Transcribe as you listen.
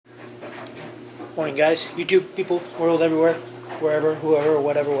Morning, guys. YouTube people, world everywhere, wherever, whoever,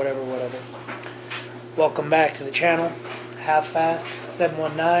 whatever. Welcome back to the channel. Half Fast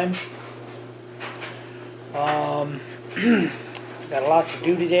 719. Got a lot to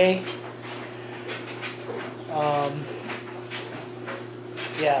do today.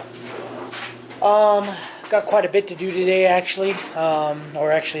 Got quite a bit to do today, actually. Or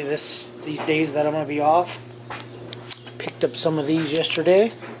actually, these days that I'm gonna be off. Picked up some of these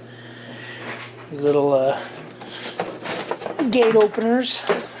yesterday. These little gate openers.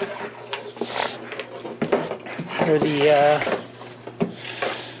 They're the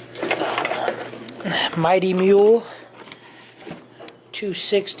Mighty Mule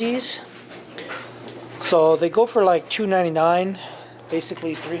 260s. So they go for like $2.99,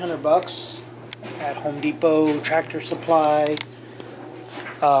 basically $300 at Home Depot, Tractor Supply,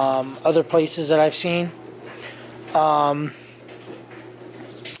 other places that I've seen.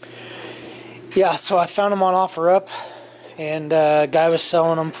 Yeah, so I found them on OfferUp, and a guy was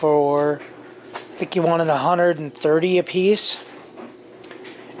selling them for, I think he wanted 130 a piece.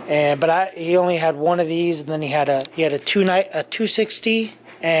 But he only had one of these, and then he had a 260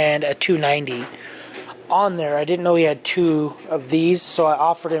 and a 290 on there. I didn't know he had two of these, so I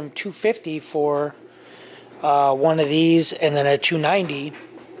offered him $250 for one of these, and then a 290,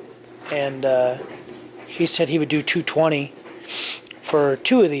 and he said he would do $220 for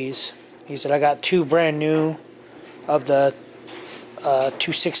two of these. He said, I got two brand new of the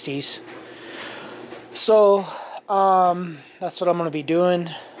 260s. So that's what I'm going to be doing.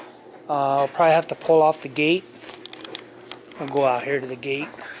 I'll probably have to pull off the gate. I'll go out here to the gate.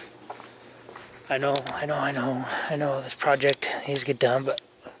 I know this project needs to get done, but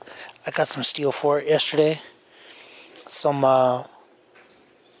I got some steel for it yesterday. Some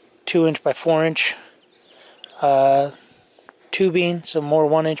 2" by 4" tubing, some more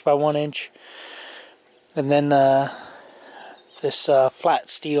 1" by 1", and then this flat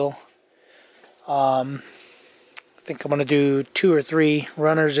steel. I think I'm going to do 2 or 3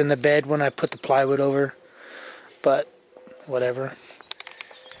 runners in the bed when I put the plywood over, but whatever.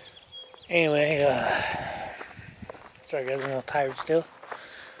 Anyway, sorry guys, I'm a little tired still.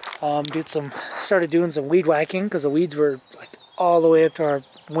 Started doing some weed whacking because the weeds were like all the way up to our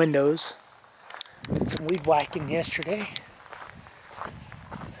windows. Did some weed whacking yesterday.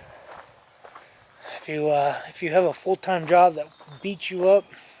 If you have a full-time job that beats you up,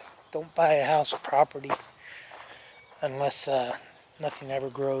 don't buy a house or property unless nothing ever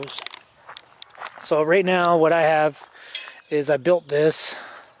grows. So right now what I have is I built this.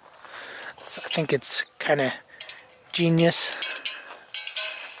 So I think it's kind of genius.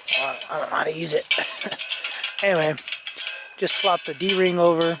 I don't know how to use it. Anyway, just flop the D-ring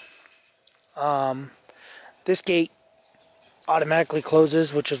over. This gate automatically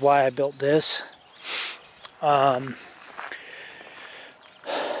closes, which is why I built this.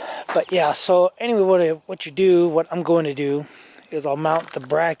 But yeah, so anyway, what I'm going to do is I'll mount the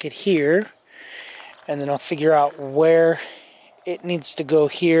bracket here, and then I'll figure out where it needs to go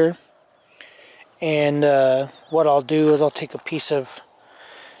here. And what I'll do is I'll take a piece of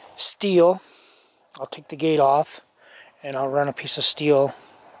steel, I'll take the gate off, and I'll run a piece of steel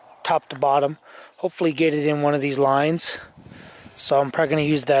top to bottom, hopefully get it in one of these lines. So I'm probably going to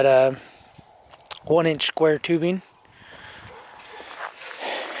use that 1" square tubing.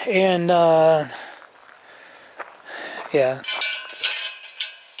 And yeah,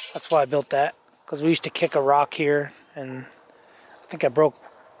 that's why I built that, because we used to kick a rock here, and I think I broke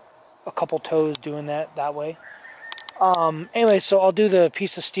a couple toes doing that way. Anyway, so I'll do the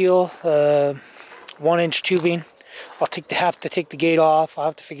piece of steel, 1" tubing. I'll have to take the gate off. I'll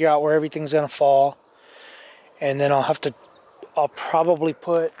have to figure out where everything's gonna fall, and then I'll probably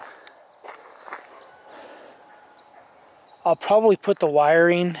put the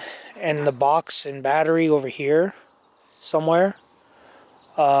wiring and the box and battery over here somewhere.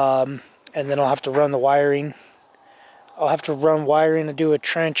 And then I'll have to run the wiring. I'll have to run wiring to do a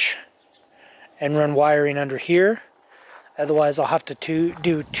trench and run wiring under here. Otherwise, I'll have to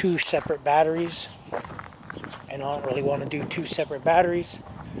do 2 separate batteries. And I don't really want to do 2 separate batteries.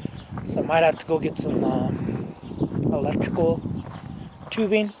 So I might have to go get some electrical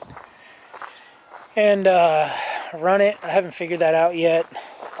tubing and run it. I haven't figured that out yet.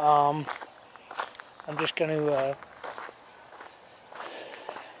 I'm just going to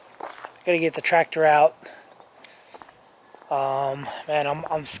gotta get the tractor out. Man,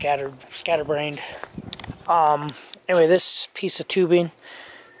 I'm scatterbrained. Anyway, this piece of tubing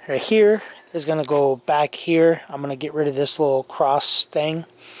right here is gonna go back here. I'm gonna get rid of this little cross thing,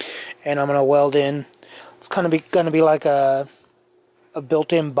 and I'm gonna weld in. It's gonna be like a a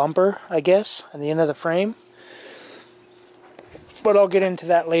built-in bumper, I guess, on the end of the frame. But I'll get into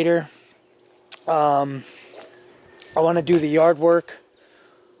that later. I want to do the yard work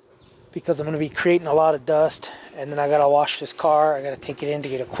because I'm going to be creating a lot of dust, and then I got to wash this car. I got to take it in to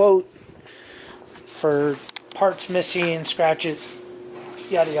get a quote for parts missing, scratches,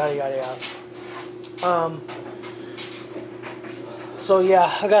 yada yada yada yada. So yeah,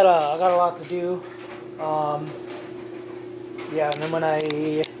 I got a lot to do. Yeah, and then when I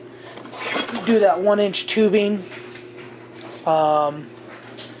do that 1-inch tubing, I'll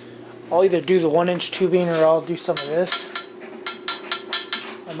either do the 1-inch tubing or I'll do some of this.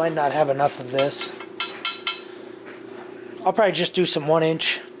 I might not have enough of this. I'll probably just do some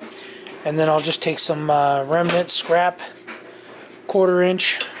 1-inch, and then I'll just take some remnant scrap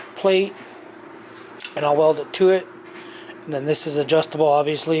 1/4-inch plate and I'll weld it to it. And then this is adjustable,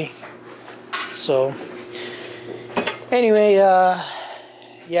 obviously. So anyway,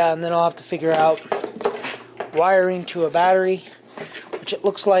 yeah, and then I'll have to figure out wiring to a battery, which it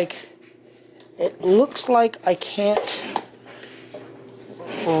looks like I can't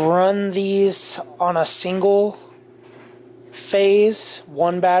run these on a single phase,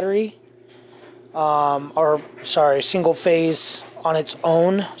 one battery, or sorry, single phase on its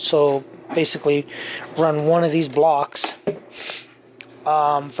own. So basically run one of these blocks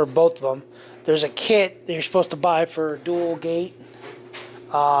for both of them. There's a kit that you're supposed to buy for dual gate,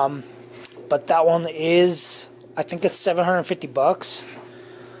 but that one is, I think it's $750.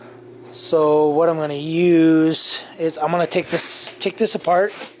 So what I'm going to use is I'm going to take this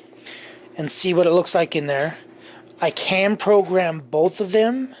apart and see what it looks like in there. I can program both of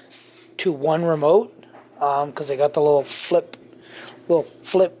them to one remote because they got the little flip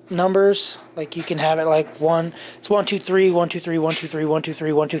numbers. Like you can have it like it's 1 2 3 1 2 3 1 2 3 1 2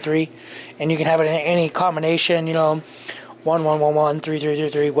 3 1 2 3, and you can have it in any combination. 1 1 1 1 3 3 3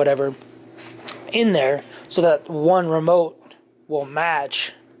 3 whatever in there, so that one remote will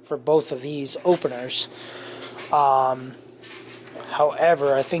match for both of these openers. However,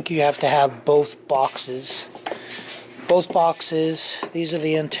 I think you have to have both boxes. These are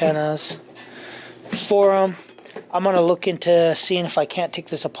the antennas for them. I'm going to look into seeing if I can't take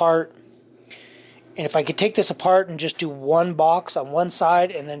this apart. And if I could take this apart and just do one box on one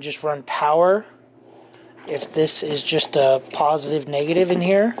side and then just run power, if this is just a positive negative in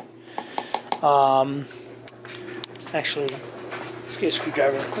here. Actually, let's get a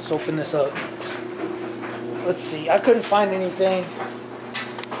screwdriver. Let's open this up. Let's see. I couldn't find anything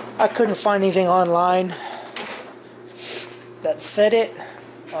online that said it.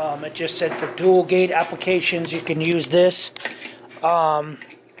 It just said for dual gate applications you can use this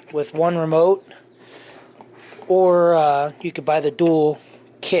with one remote, or you could buy the dual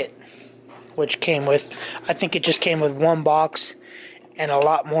kit, which came with, I think it just came with one box and a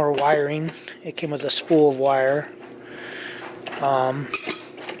lot more wiring. It came with a spool of wire. But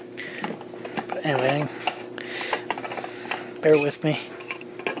anyway, bear with me.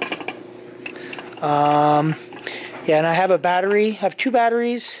 Yeah, and I have a battery. I have 2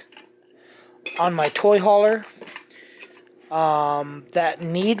 batteries on my toy hauler that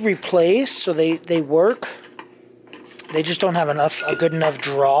need replaced, so they work. They just don't have a good enough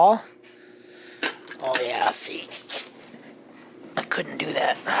draw. Oh yeah, see, I couldn't do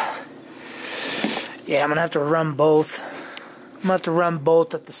that. Yeah, I'm gonna have to run both. I'm gonna have to run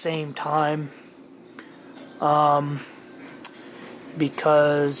both at the same time,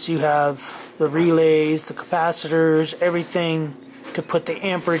 because you have the relays, the capacitors, everything to put the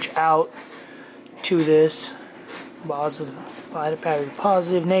amperage out to this. Positive, battery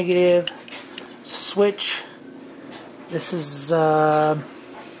positive, negative, switch. This is, I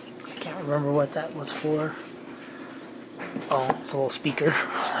can't remember what that was for. Oh, it's a little speaker.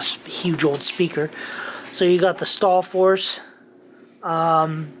 It's a huge old speaker. So you got the stall force.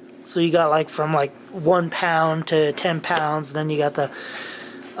 So you got like from like 1 pound to 10 pounds. Then you got the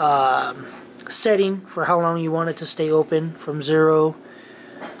setting for how long you want it to stay open, from 0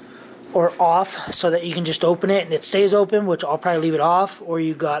 or off, so that you can just open it and it stays open, which I'll probably leave it off. Or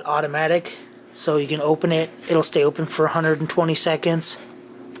you got automatic, so you can open it, it'll stay open for 120 seconds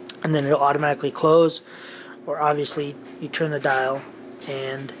and then it'll automatically close. Or obviously you turn the dial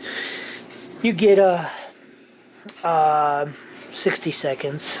and you get a 60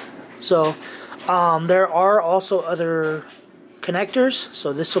 seconds. So there are also other connectors.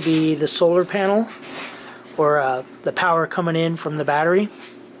 So this will be the solar panel, or the power coming in from the battery.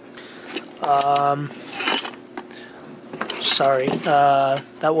 Sorry,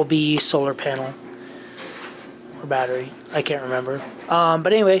 that will be solar panel or battery. I can't remember.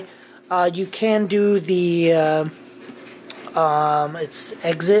 But anyway, you can do the It's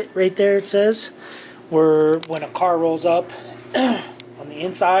exit right there, it says, where when a car rolls up on the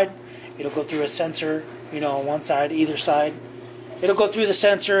inside, it'll go through a sensor, you know, on one side, either side. It'll go through the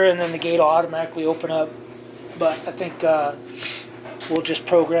sensor and then the gate will automatically open up. But I think we'll just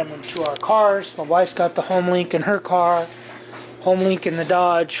program them to our cars. My wife's got the HomeLink in her car, HomeLink in the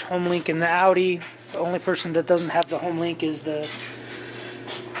Dodge, HomeLink in the Audi. The only person that doesn't have the HomeLink is the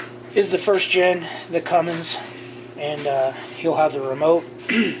first gen, the Cummins, and he'll have the remote.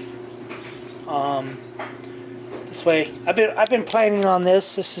 This way, I've been planning on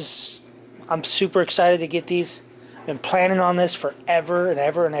this. I'm super excited to get these. I've been planning on this forever and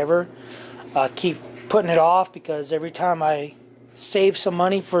ever and ever. Keep putting it off because every time I save some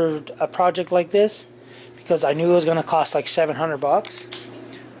money for a project like this, because I knew it was going to cost like $700.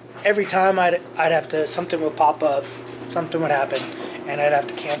 Every time I'd have to, something would pop up, something would happen, and I'd have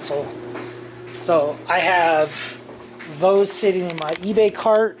to cancel. So I have those sitting in my eBay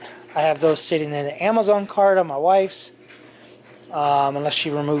cart. I have those sitting in the Amazon cart on my wife's. Unless she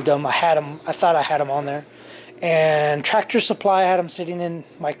removed them. I thought I had them on there. And Tractor Supply, I had them sitting in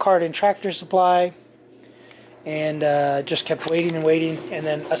my cart in Tractor Supply. And just kept waiting and waiting. And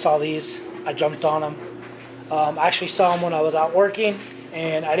then I saw these. I jumped on them. I actually saw them when I was out working.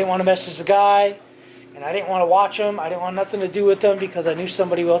 And I didn't want to message the guy. And I didn't want to watch them. I didn't want nothing to do with them because I knew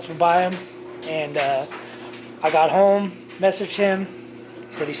somebody else would buy them. And I got home, messaged him.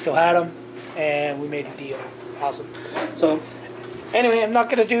 He said he still had them. And we made a deal. Awesome. So anyway, I'm not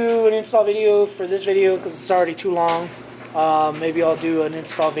going to do an install video for this video because it's already too long. Maybe I'll do an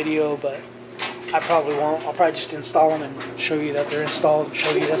install video, but I probably won't. I'll probably just install them and show you that they're installed and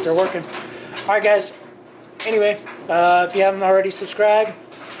show you that they're working. Alright guys, anyway, if you haven't already subscribed,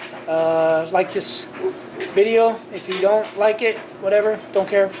 like this video. If you don't like it, whatever, don't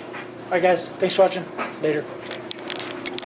care. Alright guys, thanks for watching. Later.